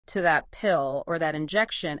to that pill or that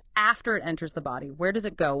injection after it enters the body? Where does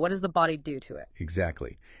it go? What does the body do to it?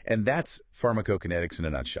 Exactly. And that's pharmacokinetics in a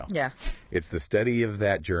nutshell. Yeah. It's the study of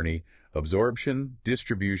that journey: absorption,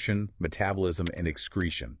 distribution, metabolism, and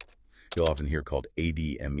excretion. You'll often hear called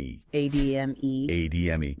ADME. ADME.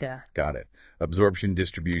 ADME. Yeah. Got it. Absorption,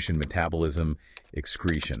 distribution, metabolism,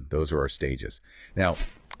 excretion. Those are our stages. Now,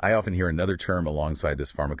 I often hear another term alongside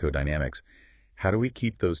this: pharmacodynamics. How do we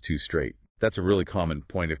keep those two straight? That's a really common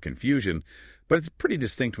point of confusion, but it's pretty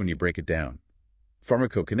distinct when you break it down.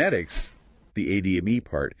 Pharmacokinetics, the ADME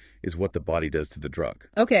part, is what the body does to the drug.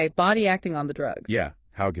 Okay, body acting on the drug. Yeah,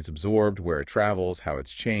 how it gets absorbed, where it travels, how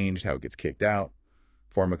it's changed, how it gets kicked out.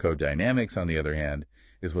 Pharmacodynamics, on the other hand,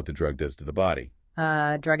 is what the drug does to the body.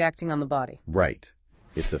 Drug acting on the body. Right.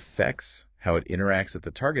 Its effects, how it interacts at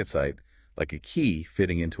the target site, like a key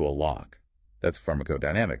fitting into a lock. That's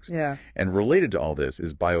pharmacodynamics. Yeah. And related to all this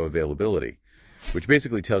is bioavailability, which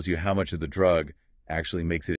basically tells you how much of the drug actually makes it